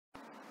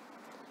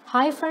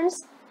Hi friends,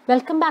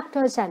 welcome back to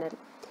our channel.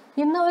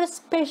 ഇന്ന് ഒരു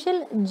special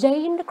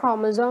ജെയിൻഡ്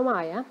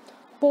ക്രോമസോമായ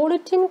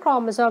polytene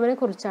ക്രോമസോമിനെ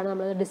കുറിച്ചാണ്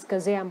നമ്മൾ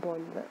ഡിസ്കസ് ചെയ്യാൻ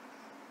പോകുന്നത്.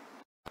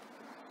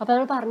 അപ്പോൾ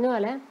നമ്മൾ പറഞ്ഞ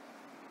പോലെ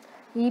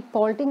ഈ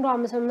പോളിറ്റീൻ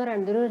ക്രോമസോം എന്ന്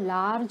പറയുന്നത് ഒരു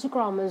large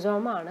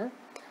ക്രോമസോമാണ്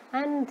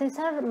and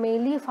this R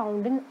mainly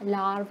found in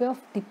larva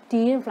of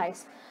ഡിപ്റ്റീരിയൻ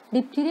flies.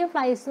 ഡിപ്റ്റീരിയൻ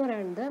flies എന്ന്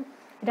പറയുന്നത്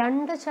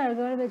രണ്ട്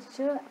ചിറകുകൾ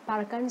വെച്ച്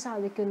പറക്കാൻ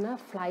സാധിക്കുന്ന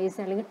ഫ്ലൈസ്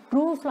അല്ലെങ്കിൽ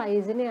ട്രൂ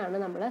ഫ്ലൈസിനെയാണ്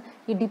നമ്മൾ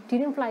ഈ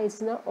ഡിപ്റ്റീരിയൻ ഫ്ലൈസ്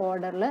എന്ന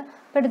ഓർഡറിൽ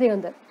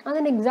പെടുത്തിക്കുന്നത്.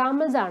 അതിൻ്റെ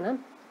എക്സാമ്പിൾസ് ആണ്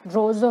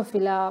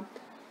Drosophila,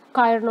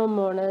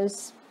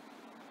 കൈറോമോണസ്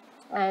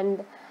and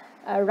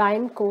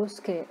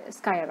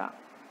റൈൻകോസ്കൈറ.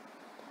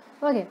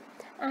 Okay,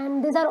 and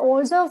these are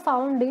also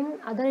found in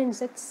other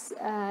insects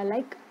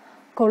like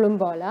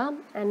Columbola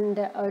and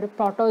ഒരു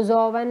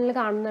പ്രോട്ടോസോവനിൽ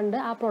കാണുന്നുണ്ട്.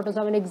 ആ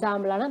പ്രോട്ടോസോവൻ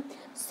എക്സാമ്പിളാണ്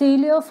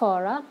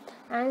സീലിയോഫോറ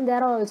and they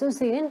are also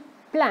scene in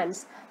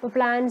plants. അപ്പോൾ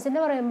പ്ലാന്റ്സിൻ്റെ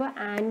പറയുമ്പോൾ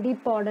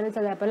ആൻറ്റിപോഡൽസ്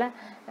അതേപോലെ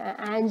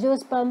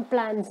ആൻജിയോസ്പെർം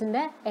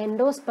പ്ലാന്റ്സിൻ്റെ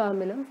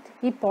എൻഡോസ്പെർമിലും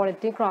ഈ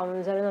പോളിറ്റീൻ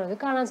ക്രോമസോമിൽ നമുക്ക്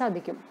കാണാൻ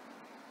സാധിക്കും.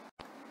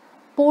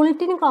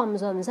 പോളിറ്റീൻ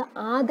ക്രോമസോംസ്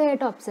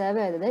ആദ്യമായിട്ട് ഒബ്സർവ്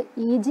ചെയ്തത്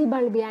E.G.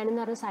 ബൾബിയാനി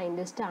എന്ന് പറഞ്ഞ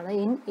സയൻറ്റിസ്റ്റാണ്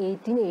ഇൻ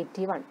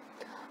 1881.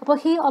 അപ്പോൾ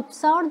he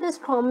observed these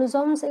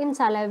chromosomes in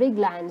salivary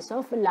glands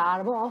of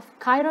larvae of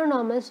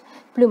Chironomus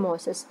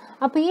plumosus.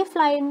 അപ്പോൾ ഈ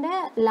ഫ്ലൈൻ്റെ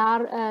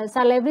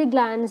salivary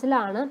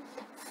glandsലാണ്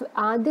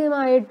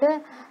ആദ്യമായിട്ട്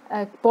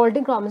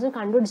പോളിറ്റീൻ ക്രോമസോം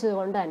കണ്ടുപിടിച്ചത്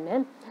കൊണ്ട് തന്നെ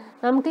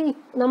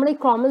നമ്മൾ ഈ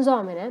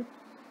ക്രോമസോമിനെ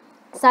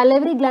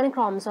salivary gland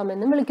chromosome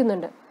എന്നും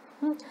വിളിക്കുന്നുണ്ട്.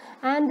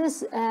 And this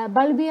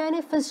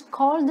Balbiani first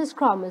called this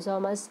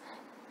chromosome as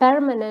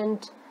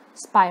permanent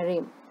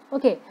spireme.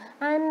 Okay,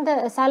 and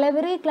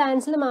salivary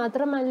glands il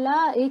matramalla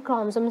ee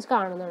chromosomes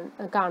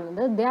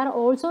കാണുന്നത് they are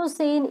also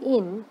seen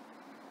in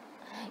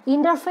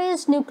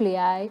interphase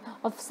nuclei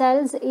of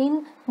cells in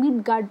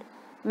midgut,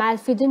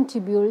 malpighian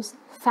tubules,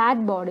 fat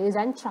bodies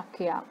and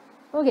trachea.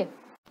 Okay,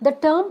 the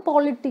term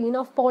polytene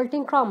of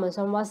polytene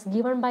chromosome was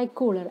given by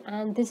Kohler,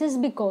 and this is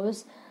because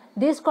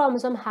these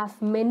chromosomes have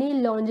many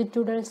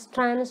longitudinal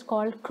strands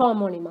called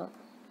chromonema.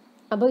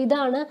 അപ്പോൾ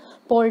ഇതാണ്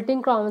polytene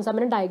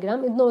ക്രോമസോമിൻ്റെ diagram.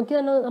 ഇത് നോക്കി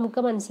തന്നെ നമുക്ക്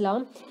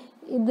മനസ്സിലാവും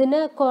ഇതിന്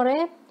കുറേ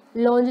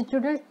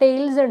longitudinal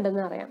tales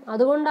ഉണ്ടെന്ന് അറിയാം.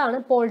 അതുകൊണ്ടാണ്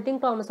പോളിറ്റീൻ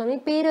ക്രോമസോമിന്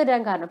ഈ പേര്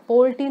വരാൻ കാരണം.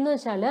 പോളിറ്റീൻ എന്ന്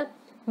വെച്ചാൽ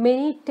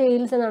മെനി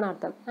ടെയിൽസ് എന്നാണ്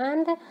അർത്ഥം.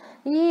 ആൻഡ്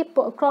ഈ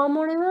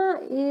ക്രോമോണിമ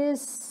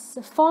is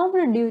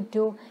formed due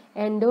to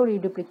endo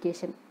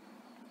റീഡ്യൂപ്ലിക്കേഷൻ.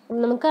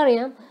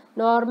 നമുക്കറിയാം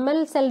നോർമൽ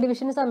സെൽ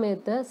ഡിവിഷൻ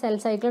സമയത്ത് സെൽ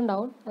സൈക്കിൾ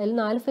ഉണ്ടാവും. അതിൽ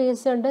 4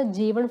 ഫേസ് ഉണ്ട്.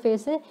 G1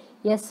 face,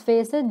 S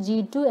face,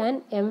 G2 and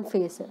M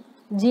face.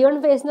 G1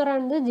 face എന്ന്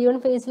പറയുന്നത് G1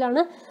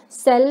 ഫേസിലാണ്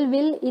cell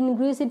will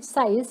increase it's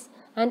size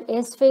and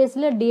S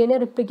ഫേസിൽ DNA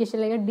റിപ്ലിക്കേഷൻ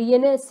അല്ലെങ്കിൽ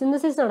DNA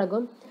synthesis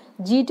നടക്കും.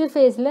 G2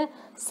 ഫേസിൽ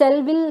cell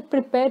will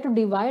prepare to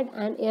divide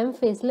and M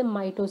ഫേസിൽ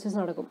mitosis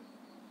നടക്കും.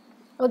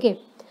 Okay,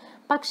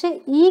 പക്ഷെ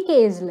ഈ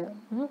കേസിൽ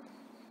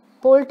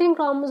പോളിറ്റീൻ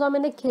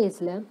ക്രോമസോമിൻ്റെ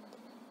കേസിൽ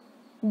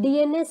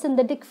DNA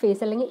സിന്തറ്റിക്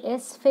ഫേസ് അല്ലെങ്കിൽ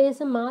S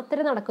ഫേസ്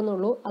മാത്രമേ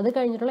നടക്കുന്നുള്ളൂ. അത്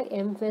കഴിഞ്ഞിട്ടുള്ള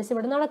M ഫേസ്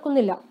ഇവിടെ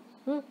നടക്കുന്നില്ല.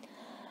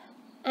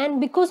 And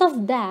because of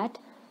that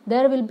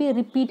there will be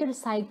repeated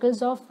cycles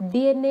of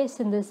DNA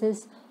synthesis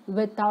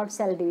without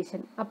cell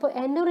division. അപ്പോൾ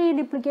എൻഡോ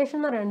റീഡ്യൂപ്ലിക്കേഷൻ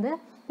എന്ന് പറയുന്നത്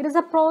it is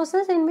a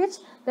process in which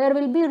there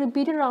will be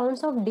repeated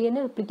rounds of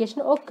DNA replication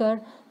occur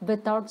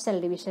without cell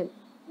division.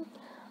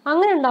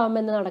 അങ്ങനെ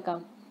ഉണ്ടാവുമ്പോൾ എന്ത്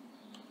നടക്കാം?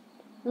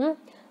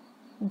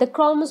 The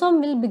chromosome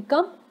will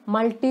become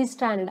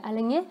multi-stranded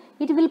അല്ലെങ്കിൽ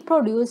it will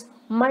produce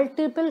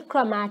multiple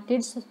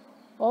chromatids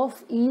of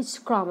each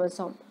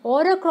chromosome.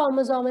 ഓരോ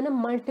ക്രോമസോമിനും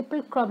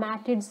multiple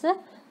chromatids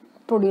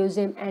produce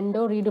ചെയ്യും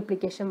endo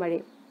റീഡ്യൂപ്ലിക്കേഷൻ വഴി.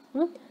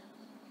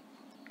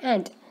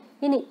 And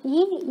ഇനി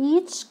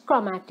each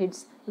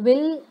chromatids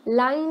will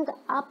lined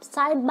up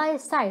side by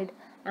side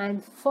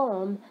and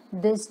form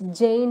this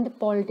ജെയിൻഡ്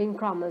polytene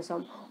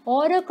chromosome.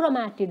 ഓരോ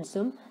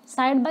ക്രോമാറ്റിഡ്സും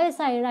side by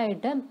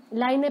സൈഡായിട്ട്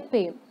lineup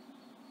ചെയ്യും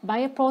by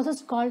A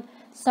process called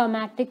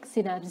somatic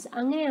synapses.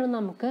 അങ്ങനെയാണ്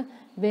നമുക്ക്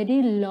very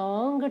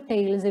long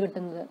tales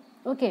കിട്ടുന്നത്.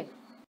 Okay,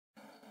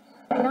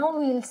 now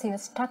we will see the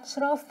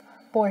structure of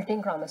polytene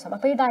chromosome.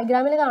 അപ്പോൾ ഈ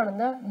ഡയഗ്രാമിൽ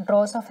കാണുന്ന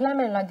ഡ്രോസോഫില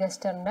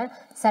മെലാഗസ്റ്ററിൻ്റെ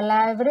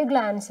സലാവറി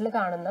ഗ്ലാൻസിൽ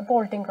കാണുന്ന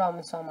പോളിറ്റീൻ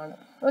ക്രോമസോമാണ്.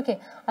 ഓക്കെ,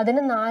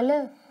 അതിന് 4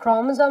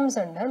 ക്രോമസോംസ്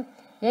ഉണ്ട്.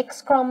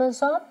 എക്സ്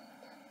ക്രോമസോം,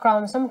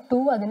 ക്രോമസോം 2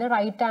 അതിന്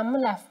റൈറ്റ് ആമും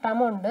ലെഫ്റ്റ്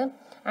ആമും ഉണ്ട്,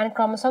 ആൻഡ്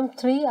ക്രോമസോം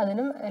 3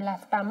 അതിനും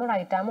ലെഫ്റ്റ് ആമും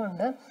റൈറ്റ് ആമും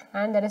ഉണ്ട്,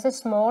 and there is A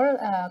small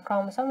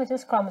chromosome which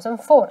is chromosome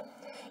 4.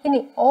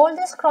 ഇനി all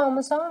this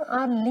chromosome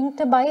R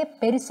linked by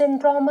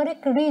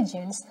പെരിസെൻട്രോമറിക്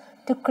regions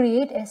to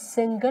create A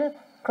single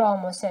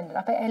ക്രോമോസെൻറ്റർ.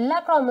 അപ്പോൾ എല്ലാ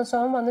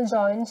ക്രോമസോമും വന്ന്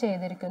ജോയിൻ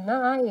ചെയ്തിരിക്കുന്ന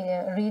ആ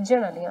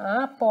റീജിയൺ അല്ലെങ്കിൽ ആ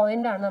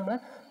പോയിൻ്റാണ് നമ്മൾ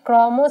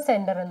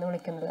ക്രോമോസെൻറ്റർ എന്ന്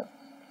വിളിക്കുന്നത്.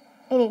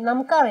 ഇനി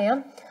നമുക്കറിയാം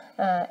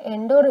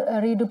എൻഡോ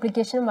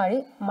റീഡ്യൂപ്ലിക്കേഷൻ വഴി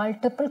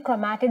മൾട്ടിപ്പിൾ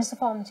ക്രോമാറ്റിഡ്സ്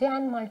ഫോം ചെയ്യും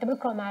ആൻഡ് മൾട്ടിപ്പിൾ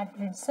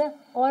ക്രോമാറ്റിഡ്സ്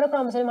ഓരോ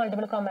ക്രോമസോമിലും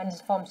മൾട്ടിപ്പിൾ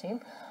ക്രോമാറ്റിഡ്സ് ഫോം ചെയ്യും.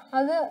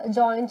 അത്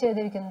ജോയിൻ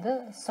ചെയ്തിരിക്കുന്നത്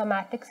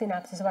സൊമാറ്റിക്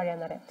സിനാപ്സിസ്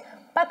വഴിയാണെന്ന് പറയാം.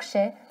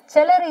 പക്ഷേ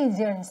ചില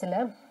റീജിയൻസിൽ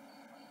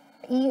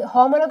ഈ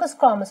ഹോമോലോഗസ്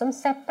ക്രോമസോം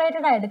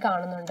സെപ്പറേറ്റഡ് ആയിട്ട്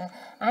കാണുന്നുണ്ട്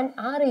ആൻഡ്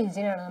ആ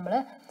റീജിയനാണ് നമ്മൾ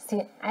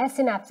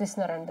സിനാപ്സിസ്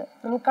എന്ന് പറയുന്നത്.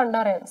 നമുക്ക്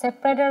കണ്ടറിയാം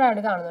സെപ്പറേറ്റഡ്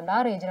ആയിട്ട് കാണുന്നുണ്ട്. ആ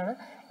റീജിയനാണ്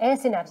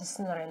സിനാപ്സിസ്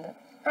എന്ന് പറയുന്നത്.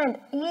 ആൻഡ്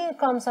ഈ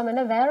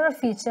ക്രോമസോമിൻ്റെ വേറൊരു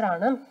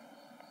ഫീച്ചറാണ്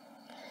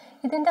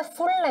ഇതിൻ്റെ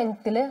ഫുൾ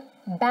ലെങ്ത്തിൽ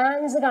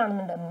ബാൻഡ്സ്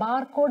കാണുന്നുണ്ട്.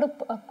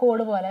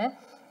 കോഡ് പോലെ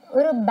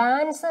ഒരു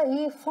ബാൻഡ്സ് ഈ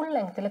ഫുൾ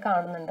ലെങ്ത്തിൽ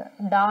കാണുന്നുണ്ട്.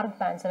 ഡാർക്ക്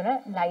ബാൻഡ്സ്, അല്ലെ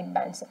ലൈറ്റ്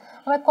ബാൻഡ്സ്.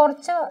 അപ്പോൾ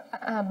കുറച്ച്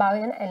ഭാഗം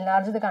ഞാൻ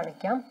എൻലാർജ് ചെയ്ത്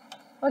കാണിക്കാം.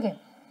 ഓക്കെ,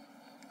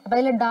 അപ്പോൾ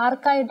അതിൽ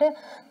ഡാർക്കായിട്ട്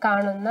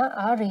കാണുന്ന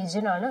ആ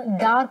റീജിയൻ ആണ്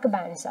ഡാർക്ക്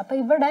ബാൻഡ്സ്. അപ്പോൾ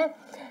ഇവിടെ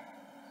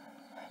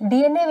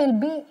DNA will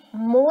be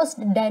most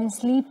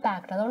densely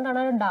packed.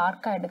 അതുകൊണ്ടാണ്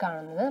ഡാർക്കായിട്ട്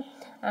കാണുന്നത്.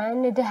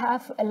 And it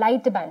have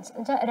light bands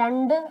എന്ന് വെച്ചാൽ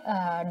രണ്ട്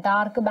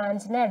ഡാർക്ക്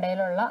ബാൻഡ്സിൻ്റെ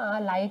ഇടയിലുള്ള ആ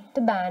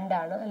ലൈറ്റ്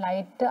ബാൻഡാണ്,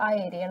 ലൈറ്റ് ആ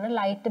ഏരിയയാണ്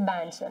ലൈറ്റ്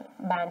ബാൻഡ്സ് എന്ന്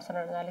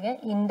പറയുന്നത്, അല്ലെങ്കിൽ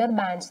ഇന്റർ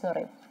ബാൻഡ്സ് എന്ന്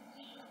പറയും.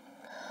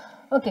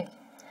 Okay,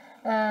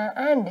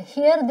 and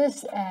here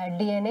this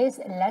DNA is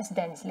less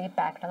densely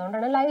packed.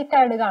 അതുകൊണ്ടാണ്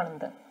ലൈറ്റായിട്ട്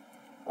കാണുന്നത്.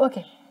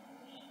 Okay,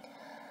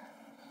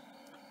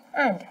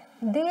 and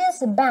these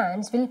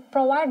bands will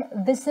provide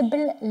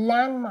visible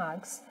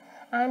landmarks,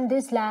 and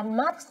these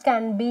landmarks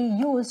can be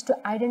used to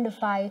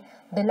identify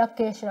the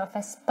location of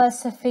a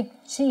specific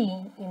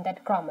gene in that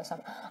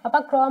chromosome.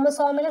 അപ്പോൾ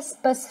ക്രോമസോമിലെ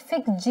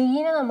specific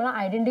ജീനെ നമ്മൾ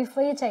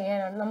identify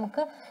ചെയ്യാനാണ്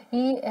നമുക്ക്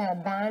ഈ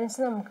bands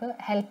നമുക്ക്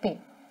help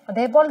ചെയ്യും.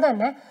 അതേപോലെ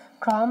തന്നെ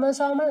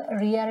ക്രോമസോമൽ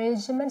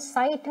റീഅറേഞ്ച്മെൻറ്റ്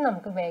സൈറ്റ്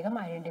നമുക്ക് വേഗം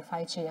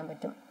ഐഡൻറ്റിഫൈ ചെയ്യാൻ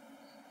പറ്റും.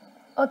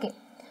 Okay,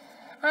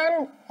 and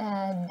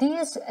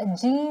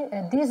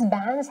these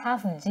bands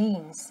have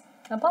genes.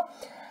 അപ്പോൾ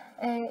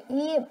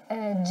ഈ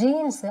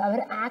ജീൻസ് അവർ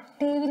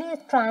ആക്റ്റീവ്ലി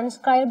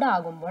ട്രാൻസ്ക്രൈബ്ഡ്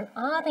ആകുമ്പോൾ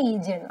ആ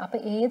റീജിയൻ, അപ്പോൾ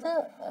ഏത്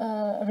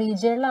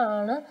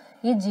റീജിയനിലാണ്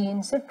ഈ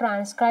ജീൻസ്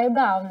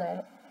ട്രാൻസ്ക്രൈബ്ഡ് ആവുന്നത്,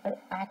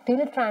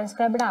 ആക്റ്റീവ്ലി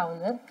ട്രാൻസ്ക്രൈബ്ഡ്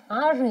ആവുന്നത്,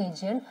 ആ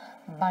റീജിയൻ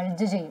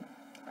ബൾജ് ചെയ്യും.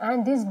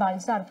 And these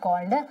bulge are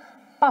called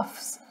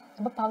puffs.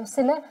 അപ്പോൾ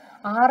പഫ്സിൽ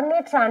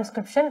RNA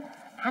ട്രാൻസ്ക്രിപ്ഷൻ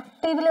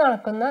ആക്റ്റീവ്ലി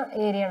നടക്കുന്ന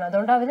ഏരിയയാണ്,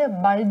 അതുകൊണ്ട് അവർ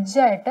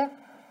ബൾജായിട്ട്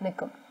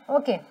നിൽക്കും.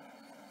 ഓക്കെ,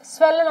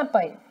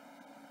 സ്വെല്ലനപ്പായി.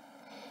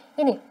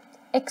 ഇനി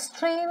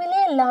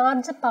എക്സ്ട്രീംലി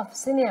ലാർജ്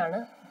പഫ്സിനെയാണ്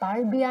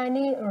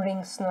ബൾബിയാനി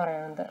റിങ്സ് എന്ന്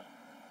പറയുന്നത്.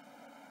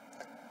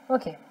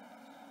 ഓക്കെ,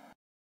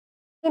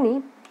 ഇനി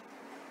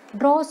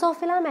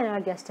Drosophila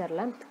മെലാഗസ്റ്ററിൽ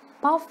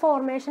puff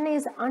formation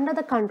is under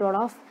the control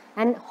of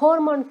an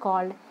hormone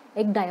called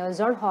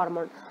എഗ്ഡയോസോൺ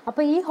hormone.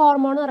 അപ്പോൾ ഈ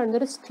ഹോർമോൺ എന്ന് പറയുന്നത്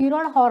ഒരു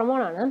സ്റ്റിറോയ്ഡ്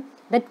ഹോർമോൺ ആണ്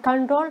that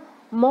control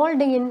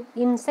moulding in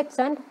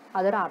insects and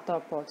other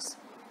ആർത്തോപോഡ്സ്.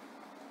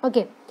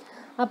 Okay,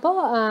 അപ്പോൾ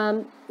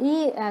ഈ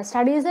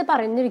സ്റ്റഡീസ്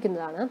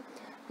പറഞ്ഞിരിക്കുന്നതാണ്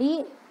ഈ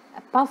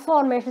പഫ്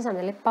ഫോർമേഷൻ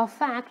സമയത്ത്,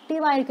 പഫ്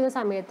ആക്റ്റീവ് ആയിരിക്കുന്ന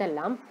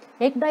സമയത്തെല്ലാം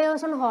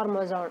എഗ്ഡയോസോൺ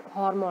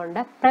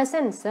ഹോർമോണിൻ്റെ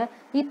പ്രസൻസ്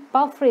ഈ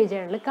പഫ്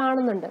റീജിയണിൽ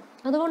കാണുന്നുണ്ട്.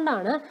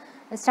 അതുകൊണ്ടാണ്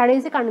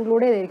സ്റ്റഡീസ്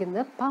കൺക്ലൂഡ്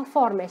ചെയ്തിരിക്കുന്നത് puff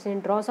formation in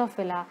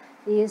Drosophila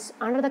is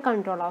under the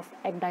control of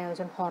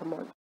എഗ്ഡയോസോൺ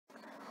hormone.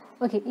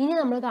 Okay, ഇനി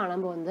നമ്മൾ കാണാൻ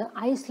പോകുന്നത്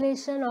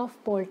ഐസൊലേഷൻ ഓഫ്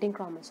പോളിറ്റീൻ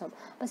ക്രോമസോം.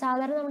 അപ്പോൾ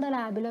സാധാരണ നമ്മുടെ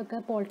ലാബിലൊക്കെ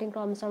പോളിറ്റീൻ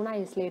ക്രോമസോമിനെ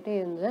ഐസൊലേറ്റ്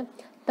ചെയ്യുന്നത്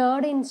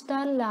third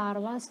instar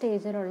larva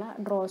സ്റ്റേജിലുള്ള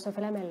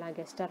Drosophila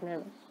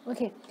മെലാഗസ്റ്ററിനാണ്.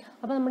 Okay,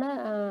 അപ്പോൾ നമ്മുടെ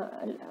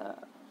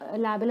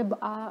ലാബിൽ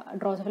ആ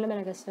ഡ്രോസോഫില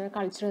മെലാഗസ്റ്ററിനെ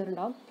കൾച്ചർ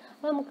ചെയ്തിട്ടുണ്ടാവും.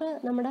 അപ്പോൾ നമുക്ക്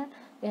നമ്മുടെ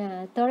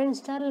തേർഡ്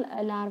ഇൻസ്റ്റാർ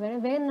ലാർവേനെ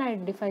വേഗം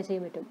ഐഡൻറ്റിഫൈ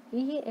ചെയ്യാൻ പറ്റും.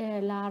 ഈ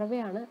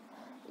ലാർവയാണ്,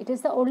 it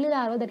is the only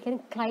larva that can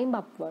climb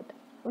upward.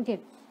 Okay,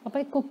 അപ്പോൾ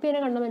ഈ കുപ്പിനെ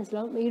കണ്ടാൽ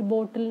മനസ്സിലാവും, ഈ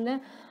ബോട്ടിലിൻ്റെ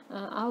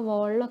ആ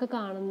വോളിലൊക്കെ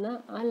കാണുന്ന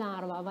ആ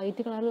larva,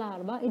 white colour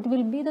larva, it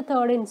will be the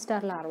third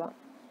instar larva.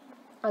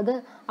 അത്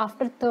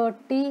ആഫ്റ്റർ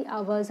 30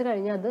 hours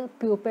കഴിഞ്ഞ് അത്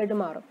പ്യൂപ്പായിട്ട്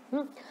മാറും.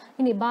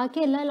 ഇനി ബാക്കി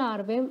എല്ലാ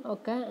ലാർവയും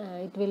ഒക്കെ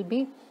it will be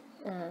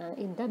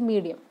in the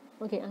medium.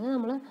 Okay, അങ്ങനെ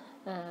നമ്മൾ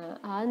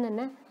ആദ്യം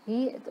തന്നെ ഈ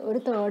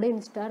ഒരു തേർഡ്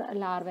ഇൻസ്റ്റാർ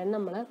ലാർവേനെ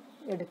നമ്മൾ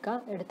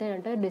എടുത്ത്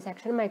കഴിഞ്ഞിട്ട്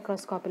ഡിസെക്ഷൻ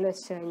മൈക്രോസ്കോപ്പിൽ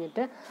വെച്ച്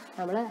കഴിഞ്ഞിട്ട്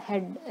നമ്മൾ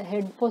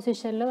ഹെഡ്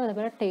പൊസിഷനിലും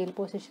അതുപോലെ ടെയിൽ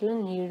പൊസിഷനിലും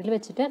നീഡിൽ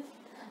വെച്ചിട്ട്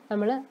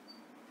നമ്മൾ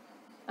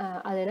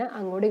അതിനെ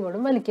അങ്ങോട്ടും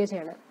ഇങ്ങോട്ടും വലിക്കുക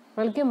ചെയ്യണം.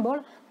 വലിക്കുമ്പോൾ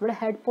നമ്മുടെ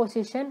ഹെഡ്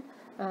പൊസിഷൻ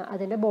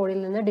അതിൻ്റെ ബോഡിയിൽ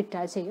നിന്ന്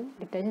ഡിറ്റാച്ച് ചെയ്യും.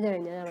 ഡിറ്റാച്ച് ചെയ്ത്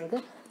കഴിഞ്ഞാൽ നമുക്ക്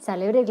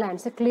സലൈവറി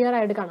ഗ്ലാൻസ് ക്ലിയർ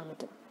ആയിട്ട് കാണാൻ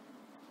പറ്റും.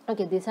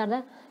 Okay, these are the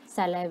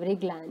salivary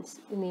glance,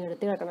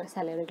 നീളത്തിൽ കിടക്കുന്ന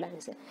സലൈവറി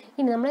ഗ്ലാൻസ്.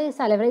 ഇനി നമ്മൾ ഈ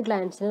സലൈവറി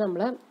ഗ്ലാൻസിന്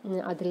നമ്മൾ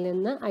അതിൽ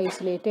നിന്ന്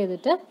ഐസൊലേറ്റ്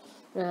ചെയ്തിട്ട്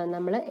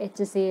നമ്മൾ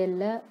HCl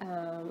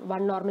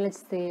 1 നോർമൽ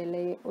HCl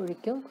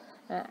ഒഴിക്കും,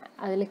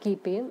 അതിൽ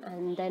കീപ്പ് ചെയ്യും.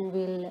 And then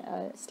will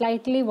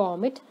slightly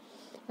vomit.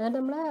 എന്നിട്ട്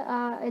നമ്മൾ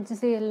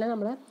HCl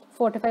നമ്മൾ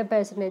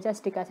 45%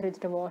 അസ്റ്റിക് ആസിഡ്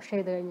വെച്ചിട്ട് വാഷ്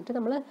ചെയ്ത് കഴിഞ്ഞിട്ട്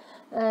നമ്മൾ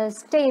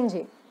സ്റ്റെയിൻ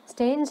ചെയ്യും.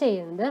 സ്റ്റെയിൻ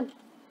ചെയ്യുന്നത്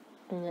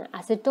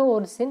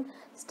അസിറ്റോർസിൻ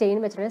സ്റ്റെയിൻ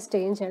വെച്ചിട്ട്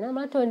സ്റ്റെയിൻ ചെയ്യണം.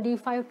 നമ്മൾ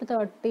 25 to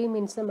 30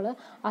 minutes നമ്മൾ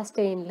ആ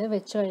സ്റ്റെയിനിൽ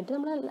വെച്ച് കഴിഞ്ഞിട്ട്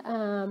നമ്മൾ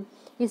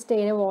ഈ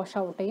സ്റ്റെയിനെ വാഷ്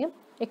ഔട്ട് ചെയ്യും.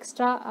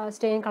 എക്സ്ട്രാ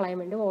സ്റ്റെയിൻ കളയാൻ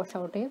വേണ്ടി വാഷ്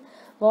ഔട്ട് ചെയ്യും.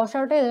 വാഷ്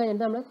ഔട്ട് ചെയ്ത്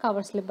കഴിഞ്ഞിട്ട് നമ്മൾ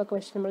കവർ സ്ലിപ്പൊക്കെ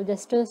വെച്ചിട്ട് നമ്മൾ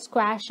ജസ്റ്റ്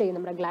സ്ക്വാഷ് ചെയ്യും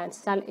നമ്മുടെ ഗ്ലാൻസ്.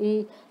 ഈ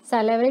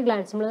സലൈവറി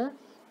ഗ്ലാൻസ് നമ്മൾ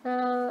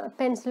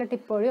പെൻസിൽ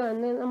ടിപ്പ് വഴിയോ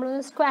അന്ന് നമ്മൾ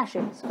സ്ക്വാഷ്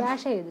ചെയ്യും.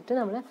 സ്ക്വാഷ് ചെയ്തിട്ട്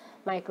നമ്മൾ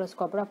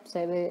മൈക്രോസ്കോപ്പിൽ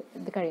ഒബ്സർവ്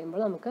ചെയ്ത്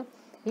കഴിയുമ്പോൾ നമുക്ക്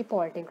ഈ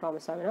പോളിറ്റീൻ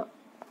ക്രോമസോമിനെ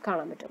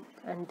കാണാൻ പറ്റും.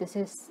 And this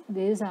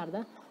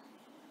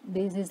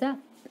is the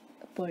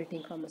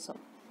polytene chromosome.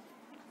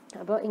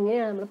 അപ്പോൾ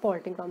ഇങ്ങനെയാണ് നമ്മൾ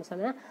പോളിറ്റീൻ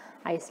ക്രോമസോമിനെ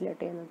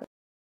ഐസൊലേറ്റ് ചെയ്യുന്നത്.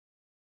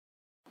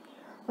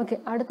 ഓക്കെ,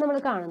 അടുത്ത് നമ്മൾ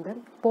കാണുന്നത്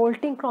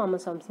പോളിറ്റീൻ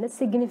ക്രോമസോംസിൻ്റെ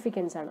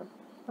സിഗ്നിഫിക്കൻസ് ആണ്.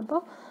 അപ്പോൾ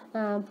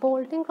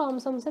പോളിറ്റീൻ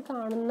ക്രോമസോംസ്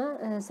കാണുന്ന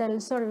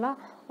സെൽസുള്ള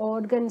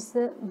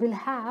organs will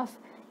have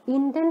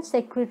intense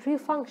secretory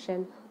function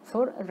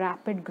for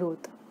rapid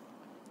growth.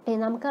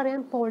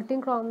 നമുക്കറിയാം പോളിറ്റീൻ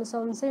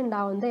ക്രോമസോംസ്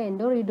ഉണ്ടാവുന്നത്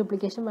എൻഡോ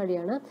റീഡ്യൂപ്ലിക്കേഷൻ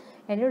വഴിയാണ്.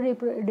 എൻഡോ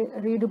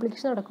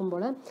റീഡ്യൂപ്ലിക്കേഷൻ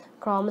നടക്കുമ്പോൾ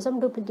chromosome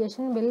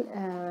duplication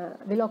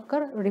will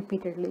occur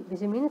repeatedly,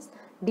 which means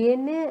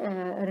DNA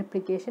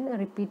replication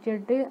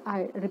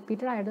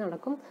repeated ആയിട്ട്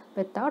നടക്കും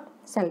വിത്തൗട്ട്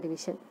സെൽ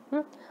ഡിവിഷൻ.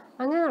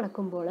 അങ്ങനെ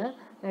നടക്കുമ്പോൾ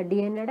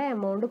DNA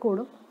എമൗണ്ട്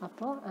കൂടും.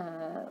 അപ്പോൾ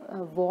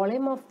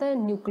volume of the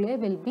nuclear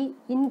will be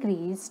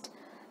increased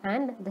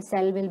and the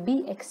cell will be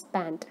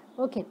expand.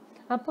 Okay,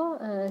 അപ്പോൾ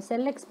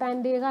cell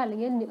expand ചെയ്യുക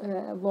അല്ലെങ്കിൽ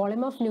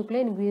volume of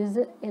nuclear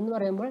increase എന്ന്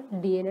പറയുമ്പോൾ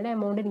DNA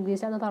എമൗണ്ട്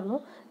ഇൻക്രീസ് ആണെന്ന് പറഞ്ഞു.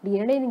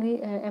 DNA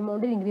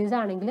എമൗണ്ട് ഇൻക്രീസ്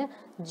ആണെങ്കിൽ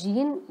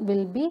ജീൻ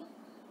വിൽ ബി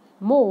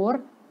മോർ.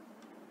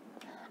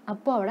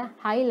 അപ്പോൾ അവിടെ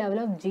high level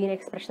of gene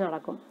expression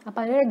നടക്കും. അപ്പോൾ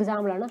അതിനൊരു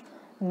എക്സാമ്പിളാണ്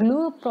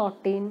glue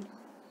protein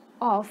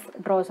of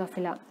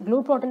Drosophila. Glue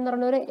protein എന്ന്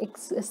പറയുന്ന ഒരു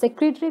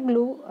secretory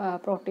glue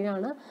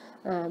പ്രോട്ടീനാണ്,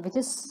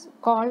 which is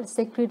called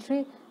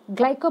secretory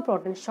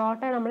glycoprotein.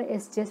 ഷോർട്ടായി നമ്മൾ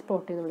SGS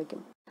പ്രോട്ടീൻ എന്ന്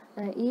വിളിക്കും.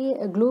 ഈ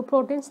ഗ്ലൂ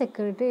പ്രോട്ടീൻ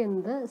സെക്രീറ്റ്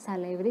ചെയ്യുന്നത്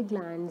സലൈവറി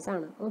ഗ്ലാൻഡ്സ്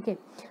ആണ്. ഓക്കെ,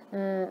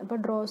 അപ്പോൾ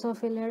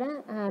ഡ്രോസോഫിലയുടെ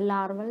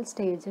ലാർവൽ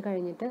സ്റ്റേജ്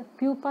കഴിഞ്ഞിട്ട്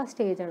പ്യൂപ്പ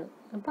സ്റ്റേജ് ആണ്.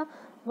 അപ്പോൾ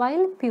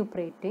വൈൽ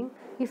പ്യൂപ്പറേറ്റിംഗ്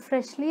ഈ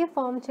ഫ്രഷ്ലി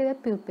ഫോം ചെയ്ത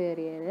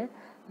പ്യൂപ്പേറിയനെ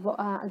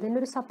അതിൻ്റെ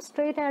ഒരു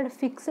സബ്സ്ട്രേറ്റ് ആയിട്ട്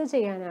ഫിക്സ്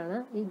ചെയ്യാനാണ്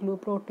ഈ ഗ്ലൂ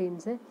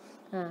പ്രോട്ടീൻസ്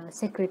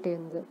സെക്രീറ്റ്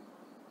ചെയ്യുന്നത്.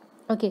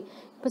 ഓക്കെ,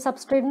 ഇപ്പോൾ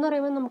സബ്സ്ട്രേറ്റ് എന്ന്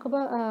പറയുമ്പോൾ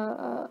നമുക്കിപ്പോൾ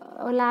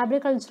ലാബിൽ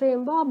കൾച്ചർ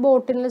ചെയ്യുമ്പോൾ ആ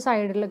ബോട്ടിലിൻ്റെ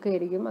സൈഡിലൊക്കെ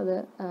ആയിരിക്കും അത്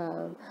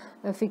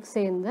ഫിക്സ്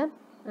ചെയ്യുന്നത്.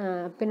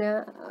 പിന്നെ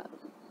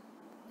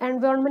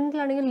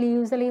എൻവയോൺമെൻറ്റിലാണെങ്കിൽ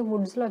ലീവ്സ് അല്ലെങ്കിൽ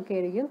വുഡ്സിലൊക്കെ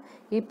ആയിരിക്കും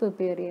ഈ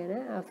പ്യൂപ്പേറിയനെ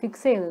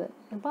ഫിക്സ് ചെയ്യുന്നത്.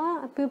 അപ്പോൾ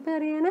ആ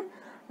പ്യൂപ്പേറിയനെ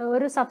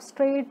ഒരു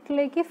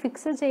സബ്സ്ട്രേറ്റിലേക്ക്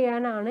ഫിക്സ്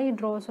ചെയ്യാനാണ് ഈ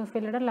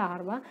ഡ്രോസോഫിലയുടെ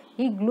ലാർവ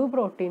ഈ ഗ്ലൂ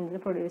പ്രോട്ടീൻസ്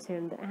പ്രൊഡ്യൂസ്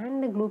ചെയ്യുന്നത്.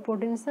 ആൻഡ് ഗ്ലൂ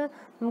പ്രോട്ടീൻസ്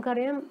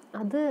നമുക്കറിയാം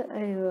അത്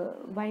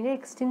ഭയങ്കര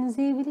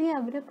എക്സ്റ്റെൻസീവ്ലി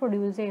അവർ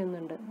പ്രൊഡ്യൂസ്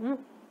ചെയ്യുന്നുണ്ട്.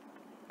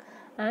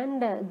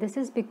 And this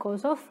is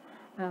because of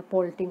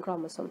polytene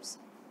chromosomes.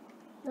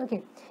 Okay,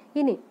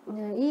 ഇനി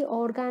ഈ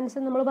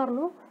ഓർഗാനിസം നമ്മൾ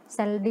പറഞ്ഞു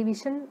സെൽ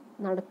ഡിവിഷൻ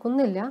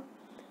നടക്കുന്നില്ല,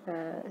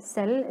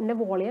 സെല്ലിൻ്റെ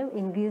വോളിയം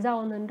ഇൻക്രീസ്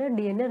ആവുന്നുണ്ട്,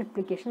 DNA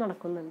റിപ്ലിക്കേഷൻ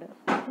നടക്കുന്നുണ്ട്.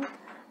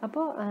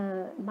 അപ്പോൾ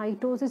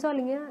മൈറ്റോസിസോ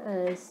അല്ലെങ്കിൽ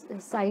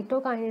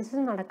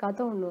സൈറ്റോകൈനസിസ്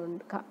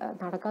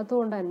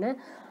നടക്കാത്തതുകൊണ്ട് തന്നെ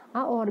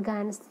ആ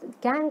organism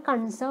can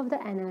conserve the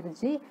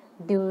energy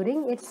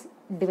during it's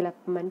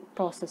development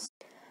process.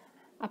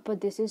 അപ്പോൾ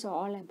this is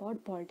all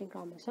about polytene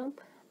chromosome.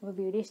 അപ്പോൾ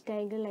വീഡിയോ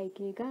ഇഷ്ടമായെങ്കിൽ ലൈക്ക്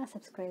ചെയ്യുക,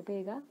 സബ്സ്ക്രൈബ്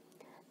ചെയ്യുക.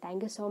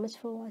 Thank you so much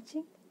for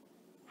watching.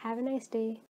 Have A nice day.